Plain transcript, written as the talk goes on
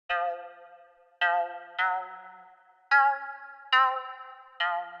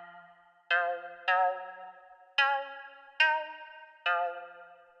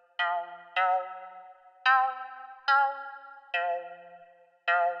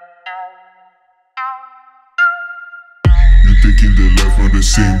Taking the left on the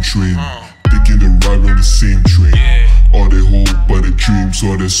same train, taking the right on the same train. All they hope but the dreams,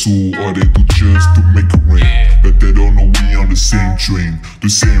 all their soul, all they do just to make it rain. But they don't know we on the same train, the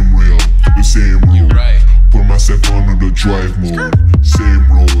same rail, the same road. Put myself on the drive mode,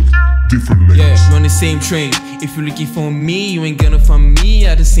 same road, different lanes. Yeah, we're on the same train. If you're looking for me, you ain't gonna find me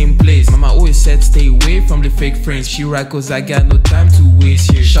at the same place. Mama always said stay away from the fake friends. She right cause I got no time to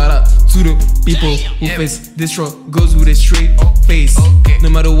waste here. Shout out to the people who face this goes with a straight face. No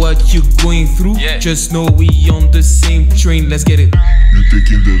matter what you're going through, just know we on the same train. Let's get it. You're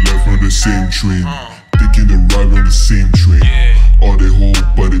taking the left on the same train, taking the right on the same train. All they hope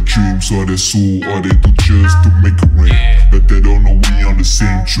but the dreams, all their soul, all they do just to make it rain. But they don't know we on the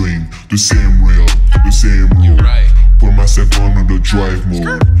same train, the same rail, the same road. Put myself on the drive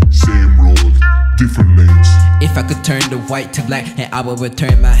mode, same road, different lanes. If I could turn the white to black, and I would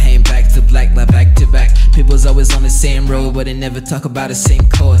return my hand back to black, like back to back. People's always on the same road, but they never talk about the same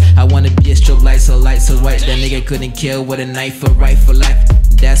code. I wanna be a strobe light so white. That nigga couldn't kill with a knife for right for life.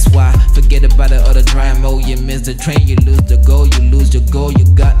 That's why, forget about the other dry mode. You miss the train, you lose the goal. You lose your goal, you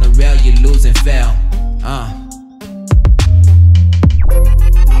got no rail, you lose and fail.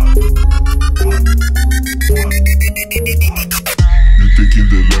 You're taking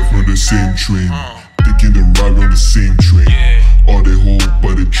the left on the same train, taking the right on the same train. All they hope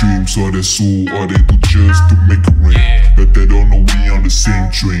but the dreams, all their soul, all they do just to make it rain. But they don't know we on the same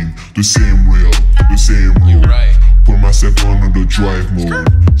train, the same rail, the same road. Put myself on the drive mode,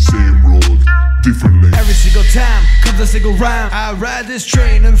 same road, different lanes. Every single time comes a single rhyme. I ride this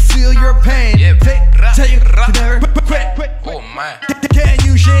train and feel your pain. Tell you to never quit. Oh my. Can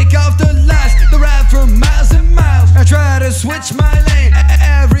you shake off the lies, the ride for miles and miles? I try to switch my lane.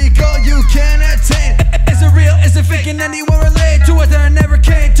 Every goal you can attain. Is it real? Is it fake? Can anyone relate to it that I never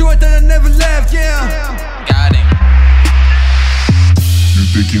came, to it that I never left? Yeah. Got it. You're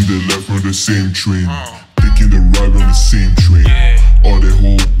taking the left on the same train, taking the right on the same train. All they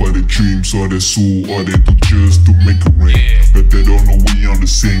hope but the dreams, all their soul, all they do just to make it rain. But they don't know we on the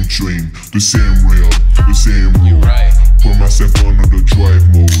same train, the same rail, the same road. Put myself on the drive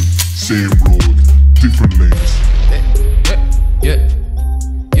mode, same road, different lanes. Yeah,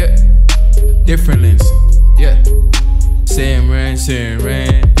 different lanes. Yeah, same rain,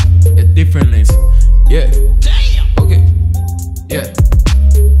 yeah, different lanes. Yeah, okay, yeah.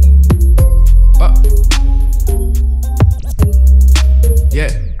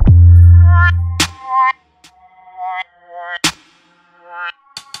 Yeah.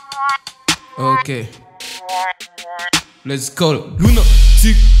 Okay. Let's go to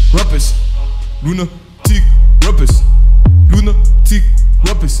Lunatic Rappers. Lunatic Rappers. Lunatic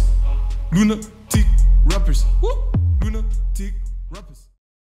Rappers. Lunatic Rappers. Woo! Lunatic Rappers.